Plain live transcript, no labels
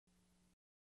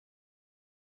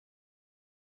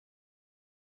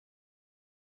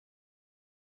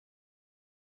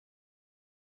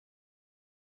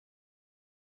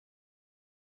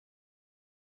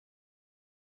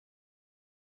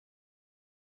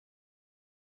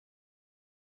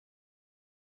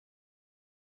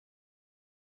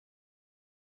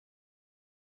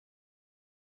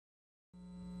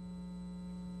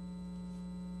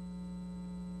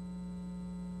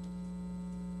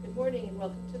morning and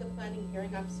welcome to the Planning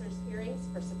Hearing Officer's hearings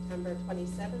for September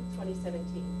 27,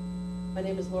 2017. My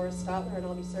name is Laura Stotler and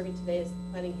I'll be serving today as the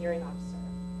Planning Hearing Officer.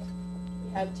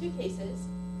 We have two cases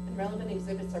and relevant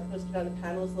exhibits are posted on the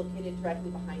panels located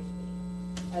directly behind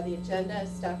me. The agenda,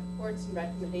 staff reports, and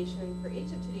recommendation for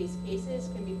each of today's cases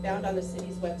can be found on the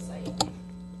city's website.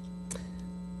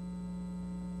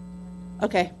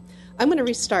 Okay, I'm going to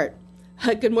restart.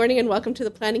 Good morning and welcome to the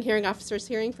Planning Hearing Officer's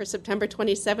hearing for September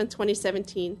 27,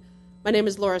 2017. My name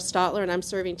is Laura Stotler and I'm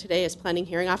serving today as Planning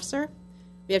Hearing Officer.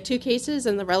 We have two cases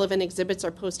and the relevant exhibits are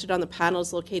posted on the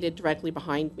panels located directly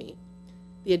behind me.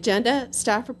 The agenda,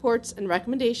 staff reports, and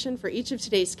recommendation for each of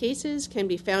today's cases can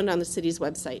be found on the city's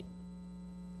website.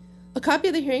 A copy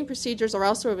of the hearing procedures are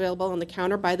also available on the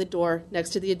counter by the door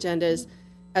next to the agendas,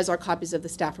 as are copies of the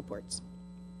staff reports.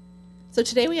 So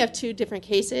today we have two different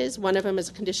cases. One of them is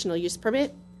a conditional use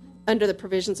permit. Under the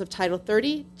provisions of Title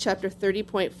 30, Chapter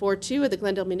 30.42 of the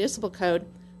Glendale Municipal Code,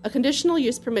 a conditional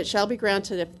use permit shall be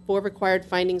granted if four required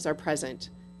findings are present.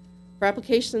 For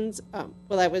applications,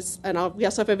 we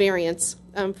also have a variance.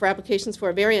 For applications for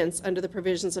a variance under the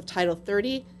provisions of Title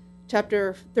 30,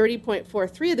 Chapter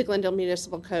 30.43 of the Glendale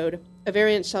Municipal Code, a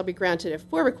variance shall be granted if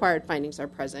four required findings are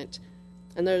present.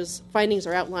 And those findings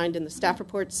are outlined in the staff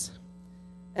reports,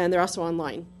 and they're also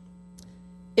online.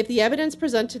 If the evidence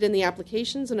presented in the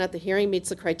applications and at the hearing meets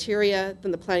the criteria,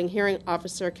 then the Planning Hearing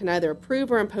Officer can either approve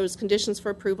or impose conditions for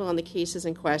approval on the cases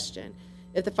in question.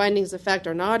 If the findings of fact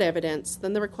are not evidence,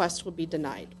 then the request will be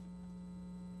denied.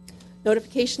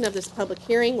 Notification of this public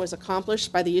hearing was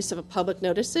accomplished by the use of public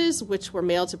notices, which were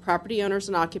mailed to property owners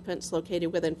and occupants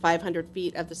located within 500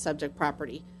 feet of the subject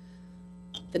property.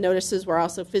 The notices were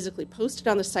also physically posted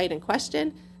on the site in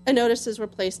question, and notices were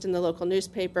placed in the local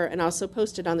newspaper and also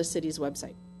posted on the city's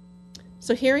website.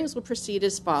 So hearings will proceed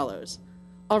as follows.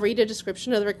 I'll read a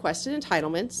description of the requested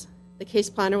entitlements. The case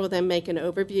planner will then make an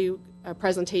overview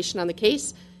presentation on the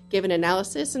case, give an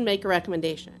analysis, and make a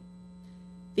recommendation.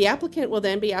 The applicant will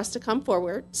then be asked to come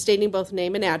forward, stating both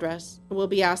name and address, and will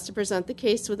be asked to present the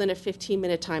case within a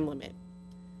 15-minute time limit.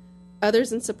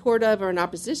 Others in support of or in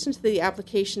opposition to the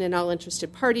application and all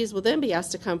interested parties will then be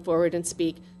asked to come forward and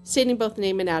speak, stating both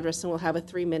name and address, and will have a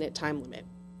 3-minute time limit.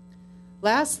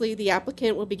 Lastly, the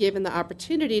applicant will be given the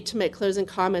opportunity to make closing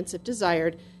comments if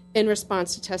desired in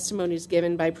response to testimonies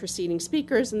given by preceding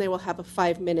speakers, and they will have a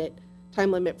 5-minute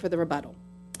time limit for the rebuttal.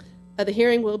 The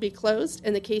hearing will be closed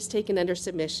and the case taken under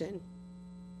submission.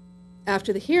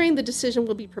 After the hearing, the decision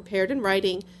will be prepared in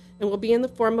writing and will be in the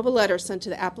form of a letter sent to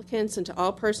the applicants and to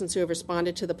all persons who have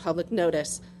responded to the public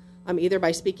notice, either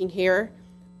by speaking here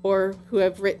or who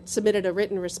have submitted a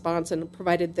written response and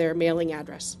provided their mailing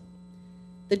address.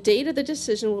 The date of the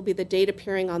decision will be the date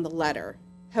appearing on the letter.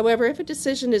 However, if a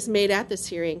decision is made at this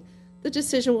hearing, the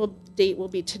decision date will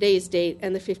be today's date,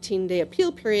 and the 15-day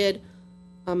appeal period,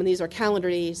 and these are calendar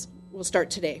days, will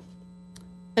start today.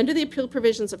 Under the appeal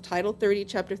provisions of Title 30,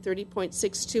 Chapter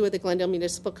 30.62 of the Glendale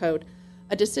Municipal Code,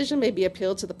 a decision may be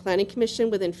appealed to the Planning Commission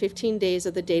within 15 days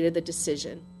of the date of the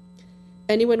decision.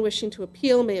 Anyone wishing to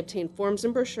appeal may obtain forms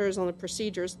and brochures on the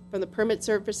procedures from the Permit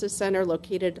Services Center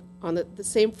located on the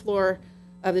same floor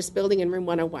of this building in room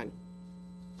 101.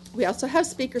 We also have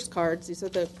speakers cards. These are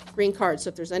the green cards. So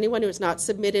if there's anyone who has not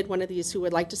submitted one of these who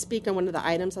would like to speak on one of the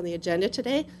items on the agenda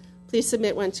today, please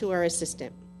submit one to our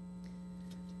assistant.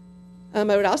 I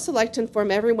would also like to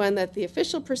inform everyone that the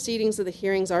official proceedings of the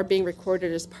hearings are being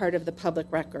recorded as part of the public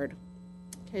record.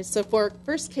 Okay, so for our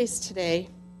first case today,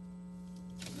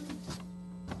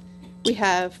 we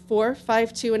have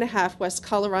 452.5 West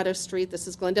Colorado Street. This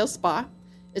is Glendale Spa.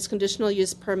 It's conditional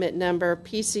use permit number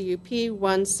PCUP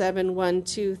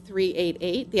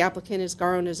 1712388. The applicant is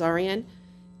Garo Nazarian,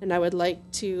 and I would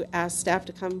like to ask staff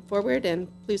to come forward and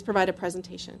please provide a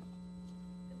presentation.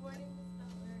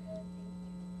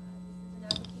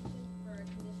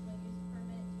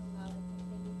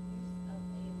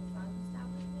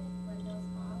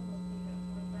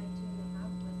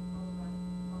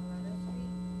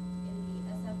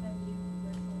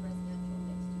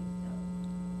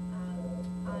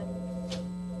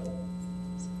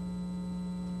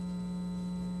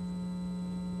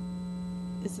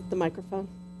 Is it the microphone?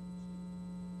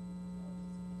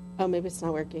 Oh, maybe it's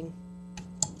not working.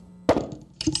 We will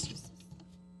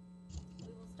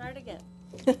start again.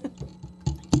 Sorry,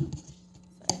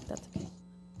 that's okay.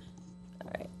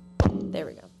 All right, there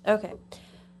we go. Okay.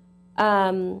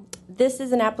 This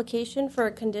is an application for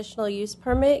a conditional use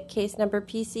permit, case number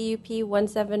PCUP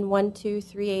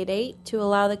 1712388, to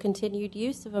allow the continued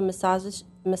use of a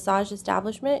massage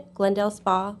establishment, Glendale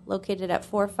Spa, located at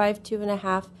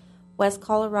 452.5 West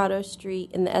Colorado Street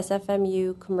in the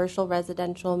SFMU Commercial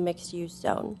Residential Mixed Use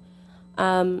Zone.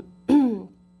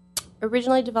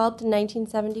 Originally developed in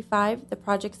 1975, the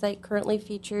project site currently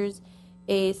features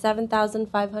a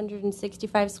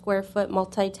 7,565 square foot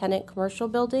multi-tenant commercial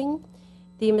building.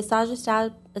 The massage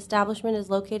establishment is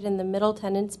located in the middle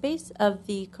tenant space of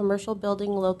the commercial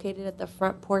building located at the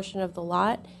front portion of the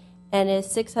lot and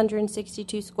is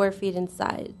 662 square feet in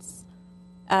size.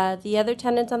 The other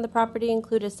tenants on the property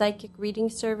include a psychic reading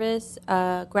service,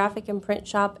 a graphic and print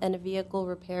shop, and a vehicle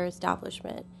repair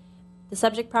establishment. The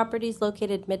subject property is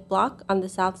located mid-block on the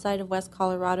south side of West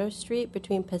Colorado Street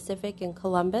between Pacific and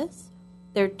Columbus.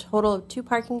 There are a total of 2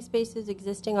 parking spaces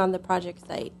existing on the project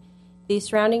site. The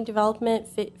surrounding development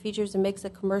features a mix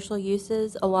of commercial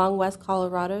uses along West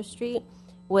Colorado Street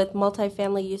with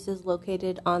multifamily uses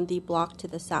located on the block to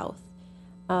the south.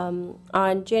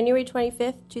 On January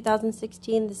 25th,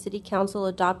 2016, the City Council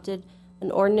adopted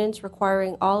an ordinance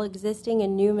requiring all existing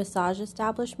and new massage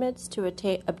establishments to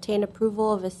obtain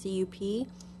approval of a CUP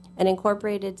and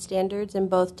incorporated standards in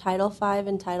both Title V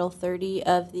and Title 30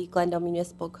 of the Glendale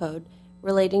Municipal Code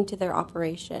relating to their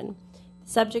operation.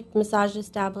 The subject massage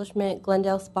establishment,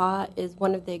 Glendale Spa, is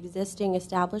one of the existing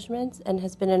establishments and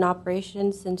has been in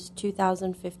operation since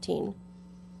 2015.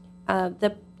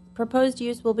 The proposed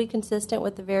use will be consistent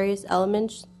with the various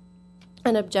elements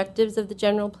and objectives of the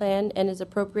general plan and is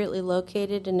appropriately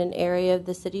located in an area of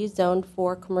the city zoned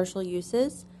for commercial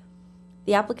uses.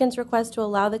 The applicant's request to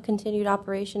allow the continued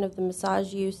operation of the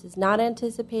massage use is not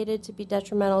anticipated to be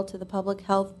detrimental to the public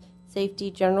health, safety,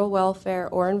 general welfare,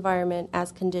 or environment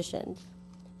as conditioned.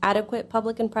 Adequate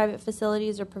public and private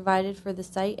facilities are provided for the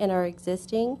site and are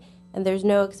existing, and there's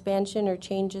no expansion or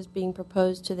changes being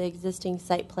proposed to the existing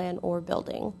site plan or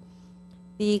building.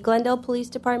 The Glendale Police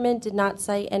Department did not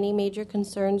cite any major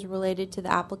concerns related to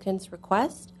the applicant's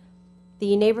request.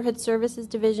 The Neighborhood Services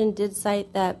Division did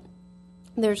cite that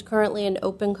there's currently an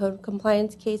open code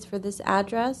compliance case for this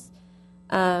address,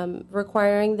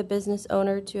 requiring the business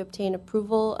owner to obtain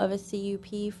approval of a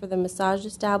CUP for the massage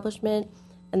establishment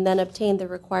and then obtain the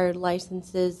required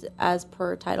licenses as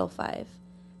per Title V.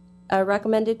 A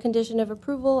recommended condition of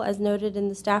approval, as noted in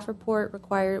the staff report,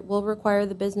 will require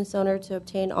the business owner to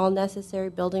obtain all necessary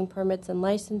building permits and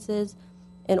licenses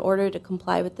in order to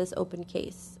comply with this open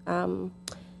case.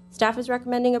 Staff is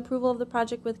recommending approval of the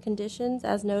project with conditions,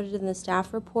 as noted in the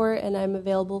staff report, and I'm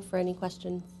available for any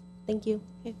questions. Thank you.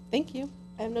 Okay, thank you.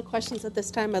 I have no questions at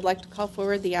this time. I'd like to call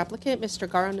forward the applicant, Mr.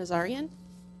 Garo Nazarian.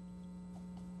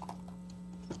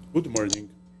 Good morning.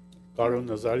 Garo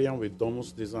Nazarian with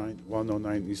Domus Design,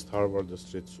 109 East Harvard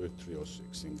Street, Suite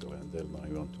 306 in Glendale,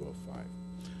 91205.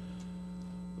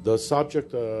 The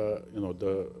subject,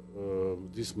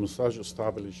 this massage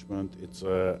establishment, it's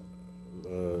the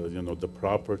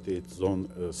property, it's zone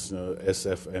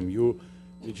SFMU,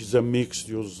 which is a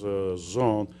mixed-use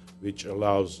zone which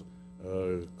allows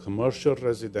commercial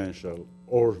residential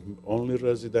or only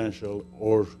residential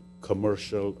or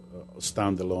commercial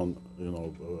standalone,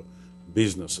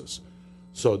 businesses.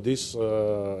 So this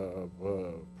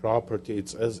property,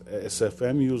 it's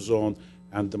SFMU zone,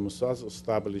 and the massage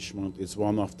establishment is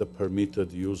one of the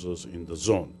permitted uses in the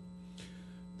zone.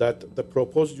 That the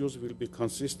proposed use will be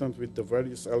consistent with the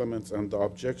various elements and the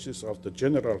objectives of the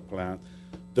general plan.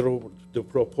 The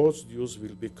proposed use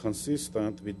will be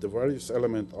consistent with the various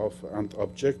elements of and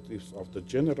objectives of the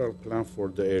general plan for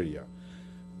the area.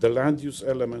 The land use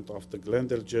element of the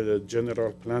Glendale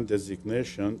general plan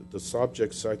designation, the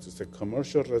subject site is a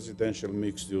commercial residential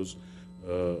mixed-use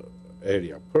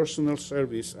area. Personal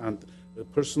service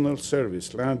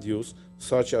land use,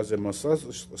 such as a massage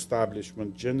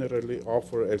establishment, generally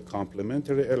offer a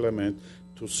complementary element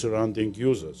to surrounding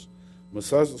uses.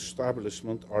 Massage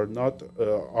establishments are not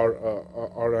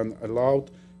an allowed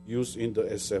use in the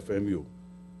SFMU.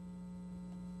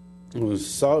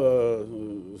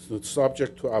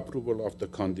 Subject to approval of the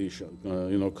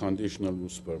conditional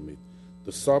use permit.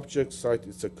 The subject site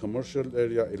is a commercial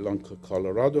area along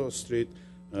Colorado Street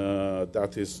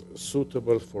that is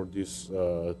suitable for this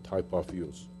type of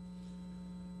use.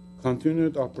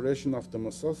 Continued operation of the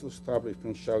massage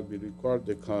establishment shall be required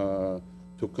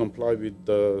to comply with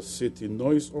the city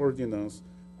noise ordinance,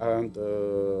 and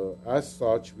as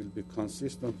such will be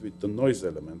consistent with the noise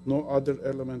element. No other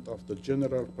element of the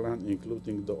general plan,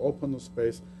 including the open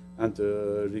space and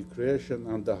recreation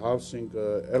and the housing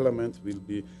element, will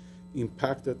be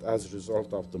impacted as a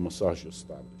result of the massage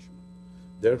establishment.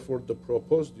 Therefore, the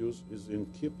proposed use is in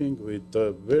keeping with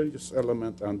the various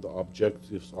elements and the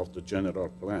objectives of the general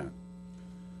plan.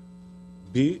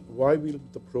 B, why will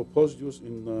the proposed use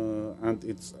and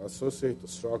its associated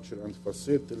structure and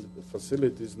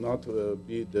facilities not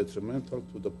be detrimental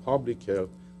to the public health,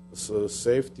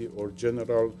 safety, or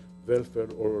general welfare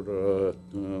or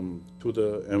to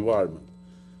the environment.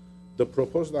 The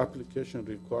proposed application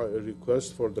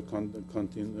request for the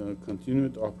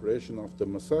continued operation of the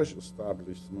massage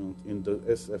establishment in the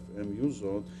SFMU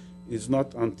zone is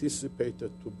not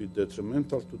anticipated to be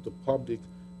detrimental to the public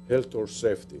health or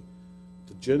safety,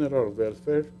 the general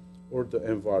welfare, or the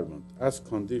environment. As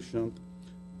conditioned,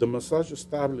 the massage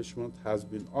establishment has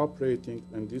been operating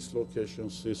in this location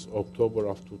since October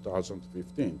of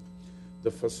 2015.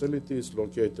 The facility is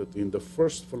located in the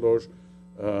first floor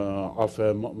of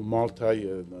a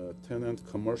multi-tenant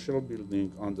commercial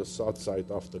building on the south side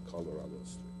of the Colorado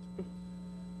Street,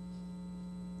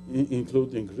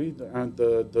 including and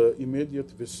the immediate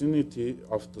vicinity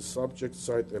of the subject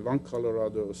site along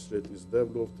Colorado Street is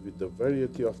developed with a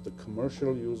variety of the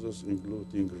commercial uses,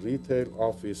 including retail,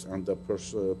 office, and the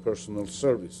personal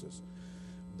services.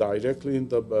 Directly in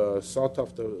the south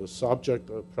of the subject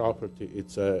property,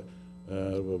 it's a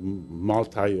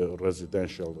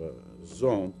multi-residential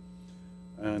zone,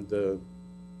 and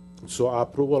so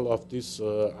approval of this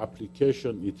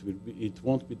application, it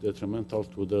won't be detrimental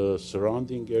to the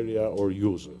surrounding area or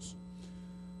users.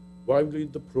 While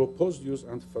the proposed use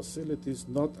and facilities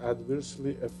not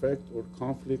adversely affect or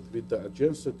conflict with the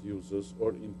adjacent users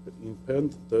or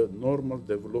impede the normal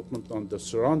development on the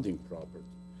surrounding property,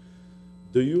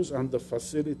 the use and the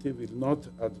facility will not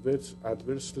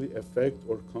adversely affect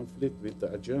or conflict with the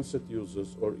adjacent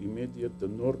users or impede the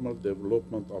normal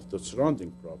development of the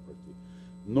surrounding property.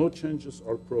 No changes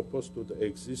are proposed to the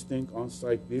existing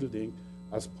on-site building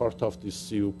as part of this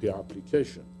CUP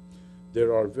application.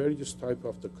 There are various types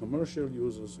of the commercial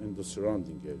uses in the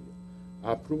surrounding area.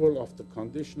 Approval of the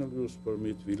conditional use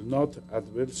permit will not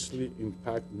adversely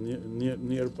impact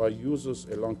nearby uses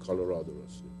along Colorado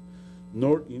Street,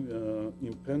 nor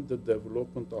impede the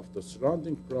development of the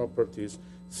surrounding properties,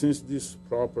 since these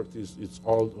properties is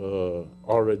all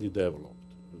already developed.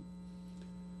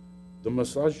 The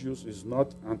massage use is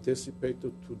not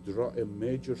anticipated to draw a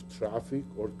major traffic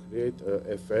or create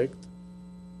effect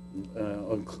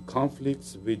on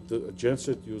conflicts with the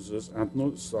adjacent users, and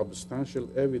no substantial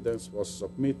evidence was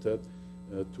submitted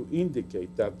to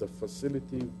indicate that the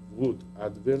facility would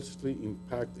adversely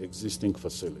impact existing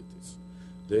facilities.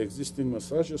 The existing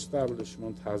massage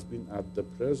establishment has been at the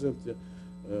present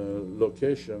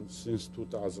location since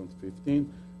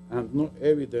 2015, and no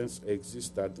evidence exists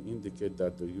that indicate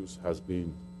that the use has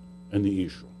been any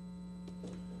issue.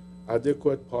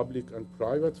 Adequate public and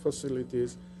private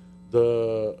facilities,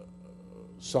 the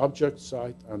subject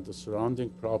site and the surrounding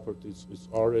properties is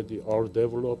already all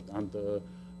developed, and the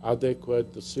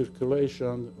adequate the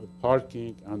circulation,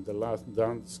 parking, and the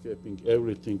landscaping,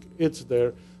 everything, it's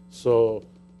there. So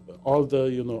all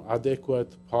the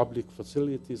adequate public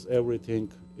facilities, everything,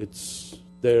 it's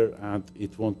there, and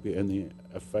it won't be any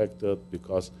affected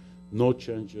because no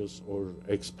changes or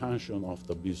expansion of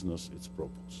the business is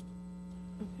proposed.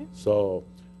 Okay. So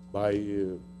by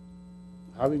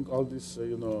having all these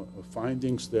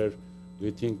findings there,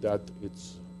 we think that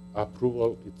its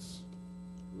approval, it's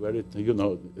very,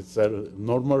 it's a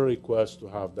normal request to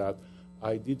have that.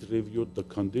 I did review the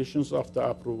conditions of the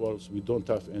approvals. We don't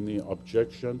have any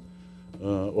objection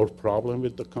or problem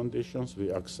with the conditions.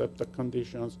 We accept the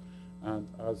conditions. And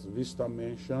as Vista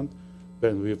mentioned,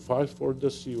 when we filed for the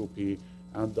CUP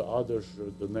and the others,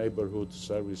 the neighborhood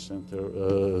service center,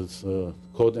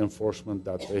 code enforcement,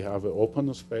 that they have an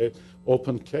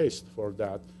open case for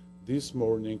that. This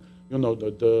morning,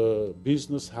 the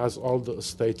business has all the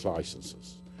state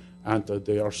licenses, and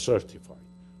they are certified.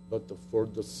 But for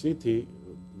the city,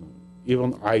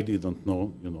 even I didn't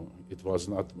know, it was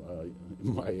not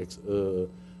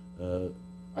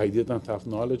I didn't have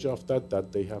knowledge of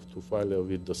that they have to file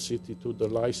with the city to the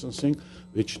licensing,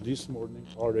 which this morning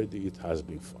already it has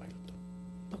been filed.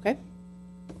 Okay.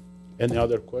 Any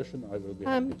other question? I will be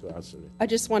happy to answer it. I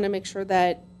just want to make sure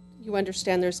that you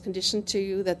understand there's condition to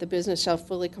you that the business shall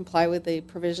fully comply with the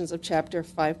provisions of Chapter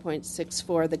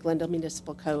 5.64 of the Glendale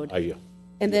Municipal Code. Yeah.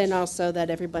 And then also that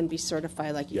everyone be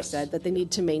certified, like you Yes. said, that they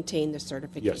need to maintain the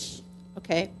certification. Yes.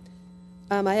 Okay.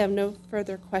 I have no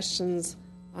further questions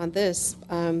on this.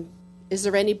 Is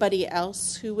there anybody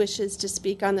else who wishes to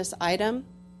speak on this item?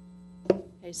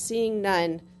 Okay, seeing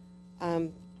none, I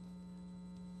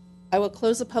will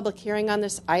close the public hearing on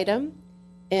this item,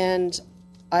 and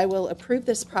I will approve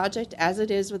this project as it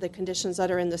is with the conditions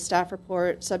that are in the staff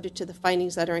report, subject to the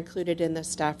findings that are included in the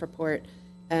staff report,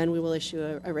 and we will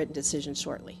issue a written decision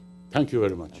shortly. Thank you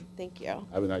very much. Thank you.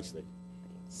 Have a nice day.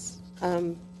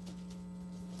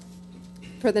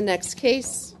 For the next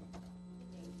case,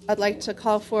 I'd like to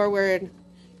call forward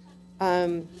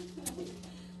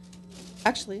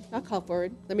Actually, I'll call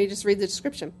forward. Let me just read the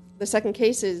description. The second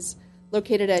case is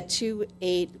located at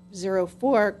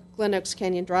 2804 Glen Oaks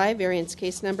Canyon Drive, variance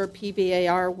case number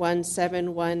PBAR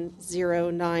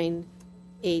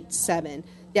 1710987.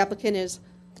 The applicant is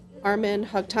Armin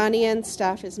Hogtanian,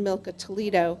 staff is Milka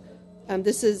Toledo.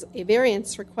 This is a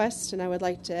variance request, and I would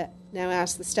like to now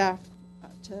ask the staff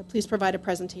to please provide a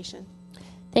presentation.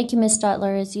 Thank you, Ms.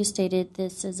 Stotler. As you stated,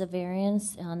 this is a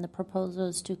variance, and the proposal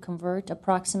is to convert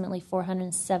approximately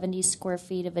 470 square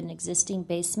feet of an existing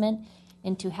basement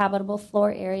into habitable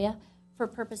floor area for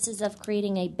purposes of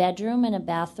creating a bedroom and a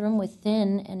bathroom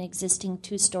within an existing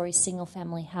two-story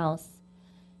single-family house.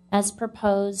 As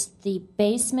proposed, the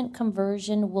basement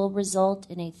conversion will result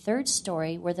in a third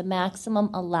story where the maximum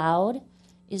allowed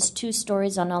is 2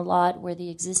 stories on a lot where the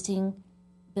existing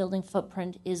building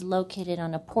footprint is located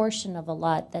on a portion of a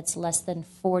lot that's less than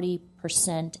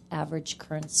 40% average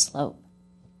current slope.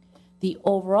 The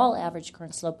overall average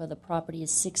current slope of the property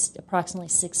is approximately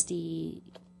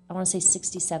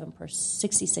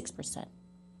 66%.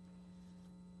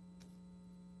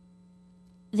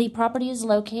 The property is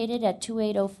located at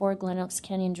 2804 Glen Oaks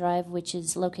Canyon Drive, which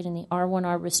is located in the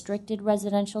R1R Restricted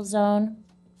Residential Zone,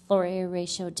 Floor Area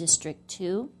Ratio District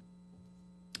 2.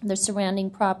 The surrounding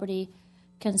property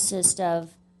consists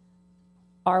of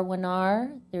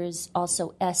R1R. There's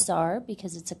also SR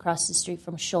because it's across the street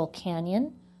from Shoal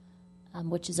Canyon,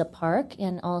 which is a park,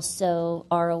 and also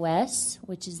ROS,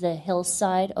 which is the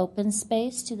hillside open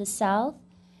space to the south,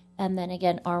 and then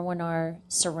again R1R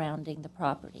surrounding the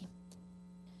property.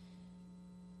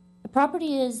 The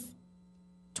property is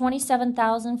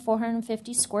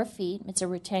 27,450 square feet. It's a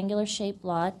rectangular shaped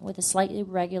lot with a slight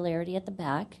irregularity at the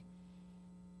back.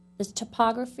 The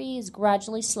topography is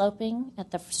gradually sloping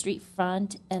at the street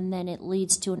front, and then it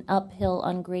leads to an uphill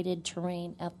ungraded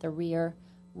terrain at the rear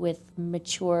with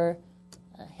mature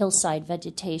hillside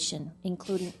vegetation,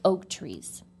 including oak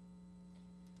trees.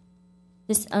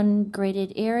 This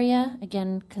ungraded area,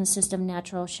 again, consists of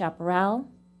natural chaparral,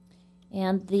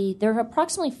 and there are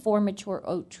approximately 4 mature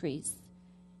oak trees,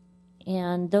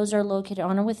 and those are located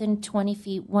on or within 20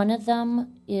 feet. One of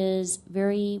them is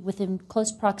very within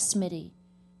close proximity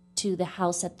to the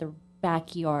house at the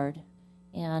backyard,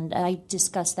 and I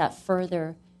discussed that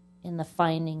further in the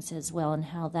findings as well and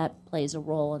how that plays a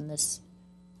role in this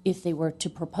if they were to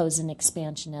propose an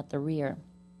expansion at the rear.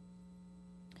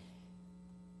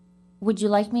 Would you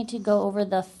like me to go over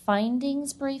the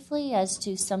findings briefly as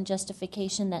to some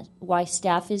justification that why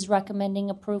staff is recommending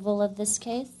approval of this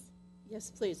case? Yes,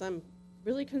 please. I'm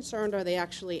really concerned. Are they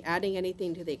actually adding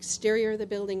anything to the exterior of the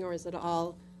building, or is it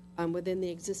all within the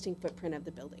existing footprint of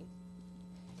the building?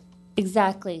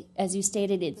 Exactly. As you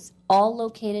stated, it's all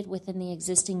located within the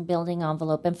existing building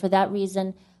envelope, and for that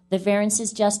reason, the variance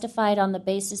is justified on the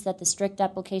basis that the strict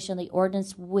application of the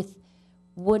ordinance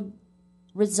would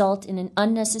result in an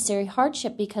unnecessary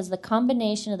hardship because the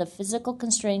combination of the physical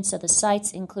constraints of the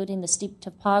sites, including the steep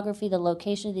topography, the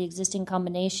location of the existing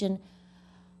combination,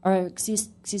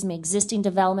 existing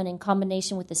development in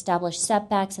combination with established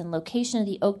setbacks and location of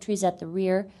the oak trees at the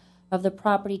rear of the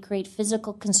property create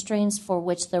physical constraints for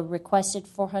which the requested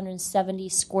 470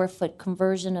 square foot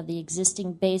conversion of the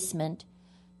existing basement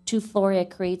to floor area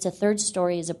creates a third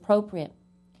story is appropriate.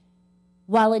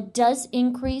 While it does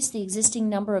increase the existing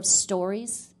number of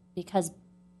stories, because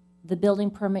the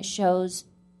building permit shows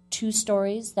 2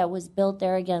 stories that was built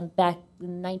there again back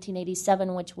in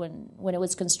 1987, which when it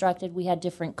was constructed, we had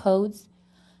different codes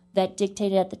that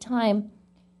dictated at the time.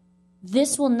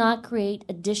 This will not create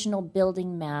additional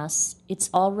building mass. It's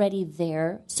already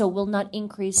there, so will not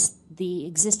increase the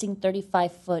existing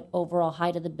 35-foot overall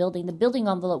height of the building. The building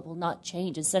envelope will not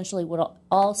change. Essentially, will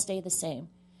all stay the same.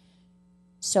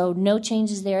 So no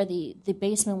changes there. The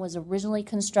basement was originally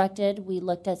constructed. We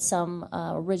looked at some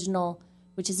original,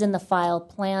 which is in the file,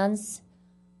 plans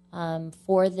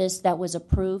for this that was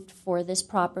approved for this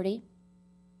property.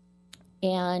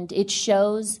 And it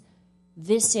shows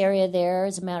this area there.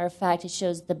 As a matter of fact, it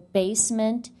shows the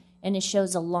basement, and it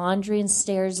shows a laundry and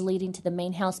stairs leading to the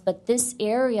main house. But this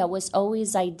area was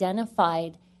always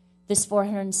identified, this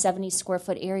 470 square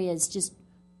foot area, is just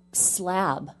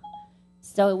slab.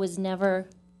 So it was never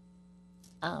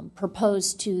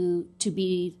proposed to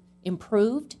be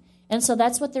improved. And so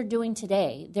that's what they're doing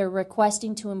today. They're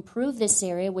requesting to improve this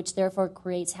area, which therefore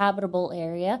creates habitable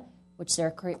area, which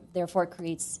therefore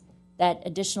creates that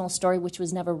additional story, which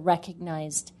was never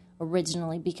recognized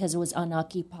originally because it was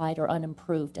unoccupied or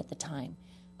unimproved at the time,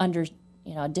 under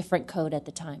a different code at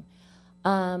the time.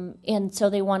 And so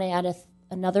they want to add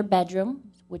another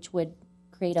bedroom, which would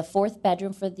create a 4th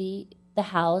bedroom for the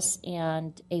house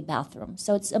and a bathroom.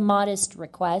 So it's a modest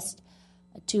request.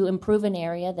 to improve an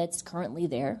area that's currently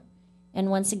there. And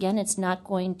once again, it's not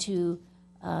going to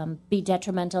be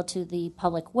detrimental to the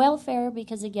public welfare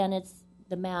because, again, it's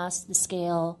the mass, the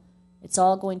scale, it's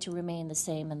all going to remain the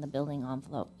same in the building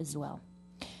envelope as well.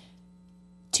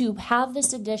 To have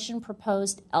this addition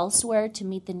proposed elsewhere to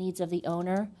meet the needs of the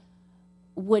owner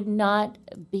would not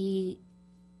be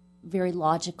very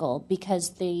logical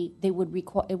because it would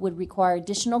require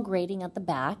additional grading at the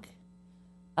back,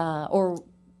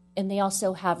 and they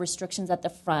also have restrictions at the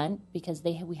front because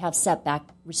we have setback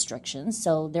restrictions.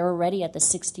 So they're already at the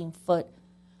 16-foot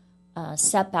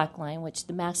setback line, which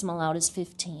the maximum allowed is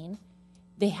 15.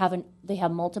 They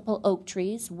have multiple oak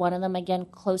trees. One of them, again,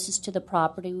 closest to the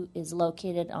property, is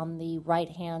located on the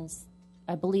right-hand,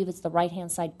 I believe it's the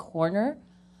right-hand side corner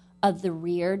of the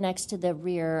rear, next to the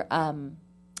rear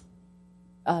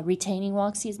retaining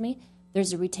wall,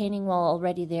 There's a retaining wall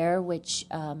already there, which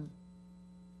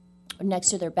next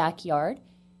to their backyard.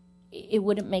 It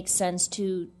wouldn't make sense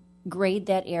to grade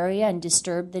that area and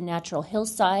disturb the natural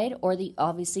hillside or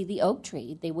obviously the oak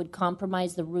tree. They would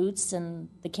compromise the roots and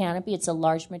the canopy. It's a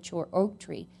large mature oak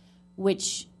tree,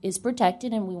 which is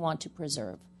protected and we want to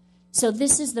preserve. So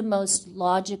this is the most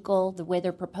logical, the way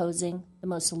they're proposing, the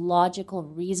most logical,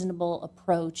 reasonable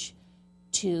approach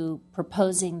to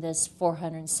proposing this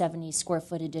 470 square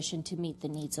foot addition to meet the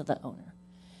needs of the owner.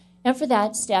 And for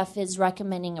that, staff is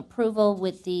recommending approval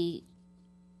with the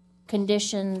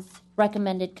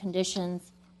recommended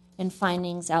conditions and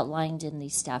findings outlined in the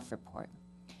staff report.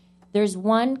 There's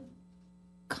one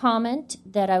comment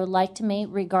that I would like to make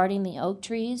regarding the oak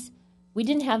trees. We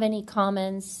didn't have any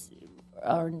comments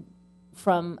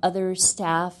from other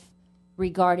staff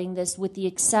regarding this, with the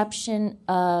exception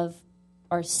of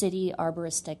our city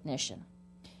arborist technician.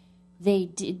 They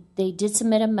did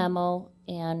submit a memo,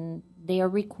 and they are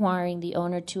requiring the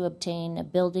owner to obtain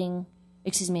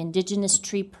indigenous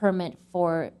tree permit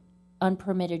for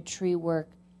unpermitted tree work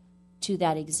to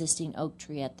that existing oak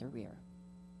tree at the rear.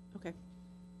 Okay.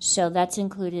 So that's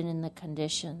included in the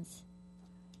conditions.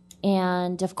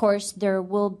 And of course, there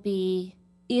will be,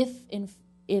 if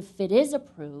it is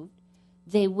approved,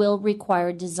 they will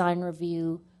require design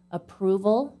review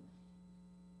approval.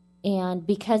 And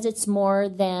because it's more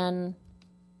than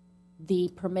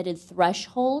the permitted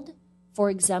threshold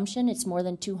for exemption, it's more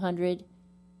than 200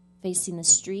 facing the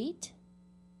street,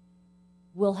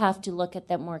 we'll have to look at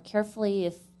that more carefully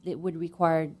if it would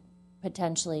require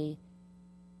potentially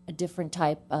a different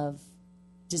type of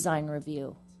design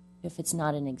review if it's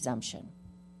not an exemption.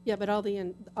 Yeah, but all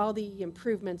the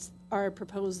improvements are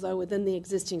proposed, though, within the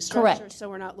existing structure. Correct. So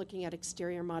we're not looking at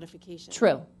exterior modification.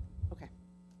 True. Okay.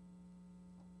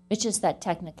 It's just that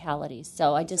technicality.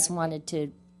 So I just wanted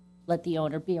to let the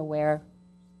owner be aware.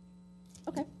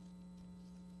 Okay.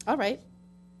 All right.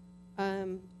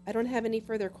 I don't have any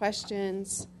further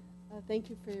questions. Thank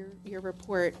you for your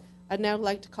report. I'd now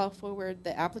like to call forward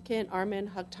the applicant, Armin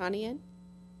Hagtanian.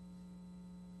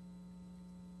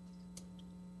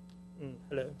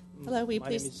 Hello. Hello, will you My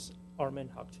please- name is Armin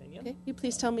Hagtanian. Okay. You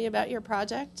please tell me about your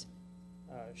project.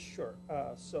 Sure.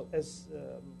 So as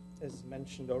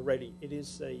mentioned already, it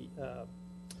is a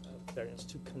variance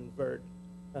to convert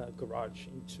a garage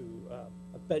into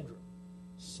a bedroom.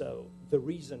 So the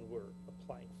reason we're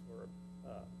applying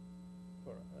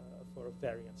for a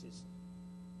variance is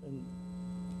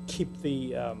keep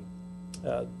the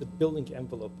building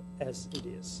envelope as it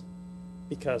is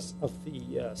because of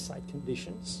the site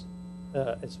conditions.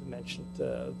 As we mentioned,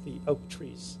 the oak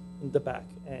trees in the back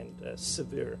and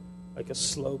severe, like a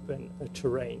slope and a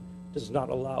terrain, does not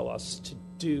allow us to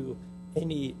do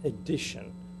any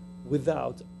addition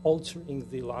without altering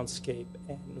the landscape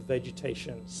and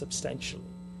vegetation substantially,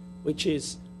 which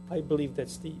is, I believe,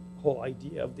 that's the whole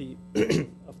idea of the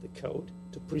of the code,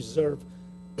 to preserve,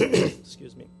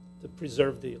 excuse me, to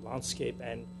preserve the landscape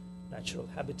and natural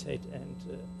habitat and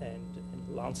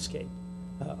landscape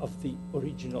of the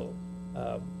original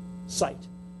site.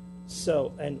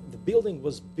 So, and the building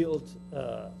was built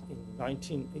in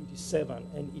 1987,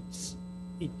 and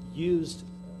it used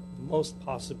most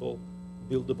possible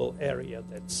buildable area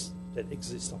that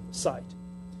exists on the site.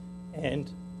 And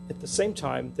at the same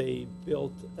time, they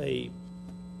built a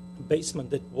basement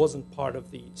that wasn't part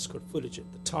of the square footage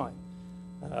at the time,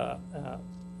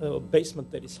 a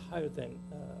basement that is higher than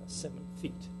 7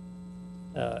 feet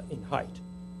in height,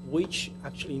 which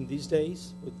actually in these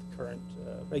days, with current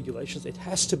regulations, it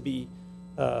has to be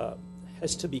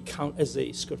counted as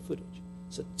a square footage.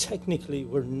 So technically,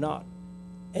 we're not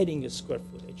adding a square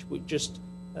footage. We're just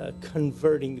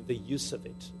converting the use of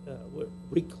it. We're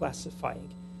reclassifying.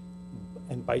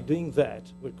 And by doing that,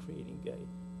 we're creating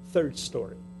a third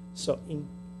story. So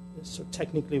So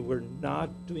technically, we're not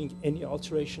doing any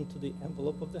alteration to the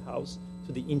envelope of the house,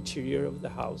 to the interior of the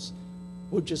house.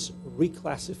 We're just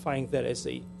reclassifying that as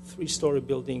a 3-story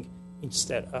building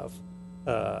instead of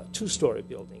a 2-story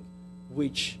building,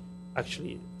 which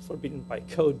actually forbidden by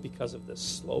code because of the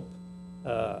slope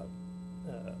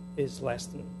is less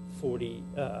than 40%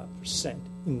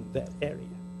 in that area.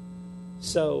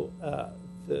 So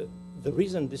the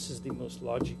reason this is the most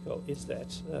logical is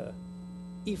that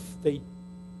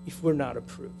if we're not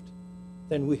approved,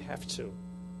 then we have to,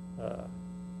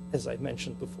 as I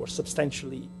mentioned before,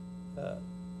 substantially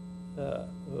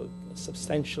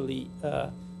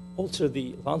alter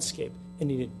the landscape. And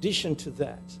in addition to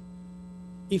that,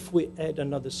 if we add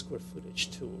another square footage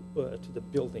to the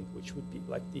building, which would be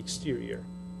like the exterior,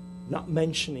 not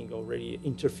mentioning already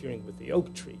interfering with the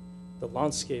oak tree, the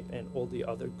landscape, and all the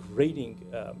other grading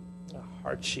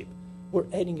hardship, we're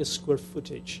adding a square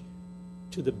footage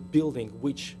to the building,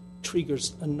 which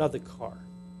triggers another car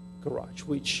garage,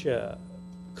 which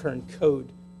current code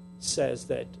says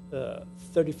that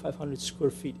 3,500 square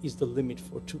feet is the limit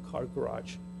for 2-car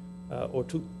garage or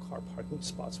 2-car parking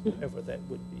spots, whatever that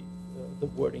would be, the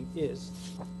wording is.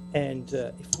 And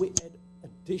if we add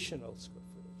additional square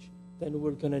footage, then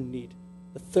we're going to need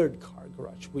the 3rd-car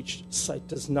garage, which site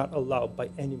does not allow by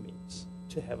any means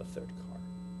to have a 3rd-car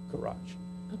garage,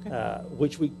 Okay.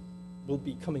 which we will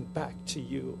be coming back to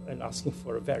you and asking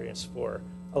for a variance for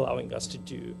allowing us to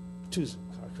do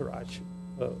 2-car garage,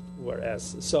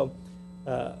 whereas, so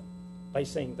by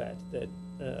saying that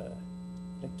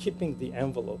keeping the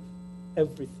envelope,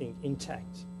 everything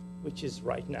intact, which is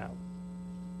right now,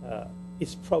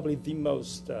 is probably the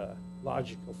most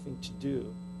logical thing to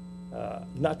do,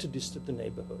 not to disturb the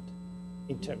neighborhood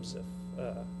in terms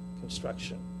of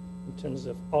construction, in terms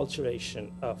of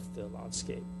alteration of the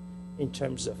landscape, in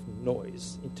terms of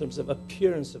noise, in terms of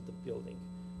appearance of the building,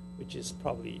 which is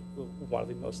probably one of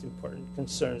the most important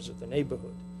concerns of the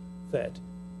neighborhood, that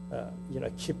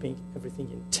keeping everything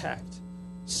intact.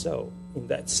 So in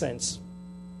that sense,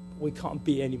 we can't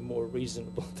be any more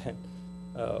reasonable than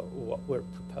what we're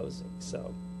proposing.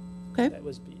 So Okay. that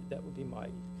would be my kind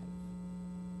of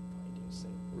findings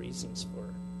and reasons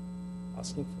for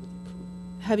asking for the approval.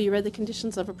 Have you read the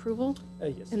conditions of approval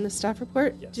Yes, in the staff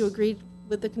report? Yes. Do you agree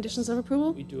with the conditions of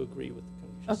approval? we do agree with the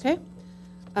conditions. Okay.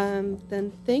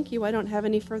 Then thank you. I don't have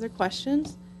any further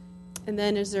questions. And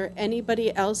then is there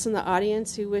anybody else in the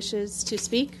audience who wishes to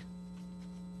speak?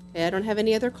 Okay, I don't have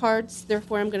any other cards.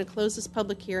 Therefore, I'm going to close this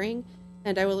public hearing,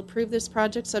 and I will approve this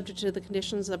project subject to the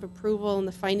conditions of approval and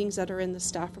the findings that are in the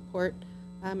staff report.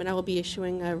 And I will be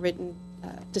issuing a written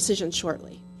decision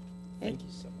shortly. Okay. Thank you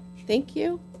so much. Thank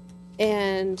you.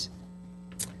 And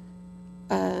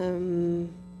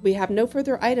we have no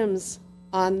further items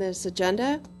on this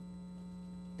agenda.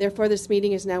 Therefore, this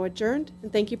meeting is now adjourned,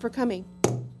 and thank you for coming.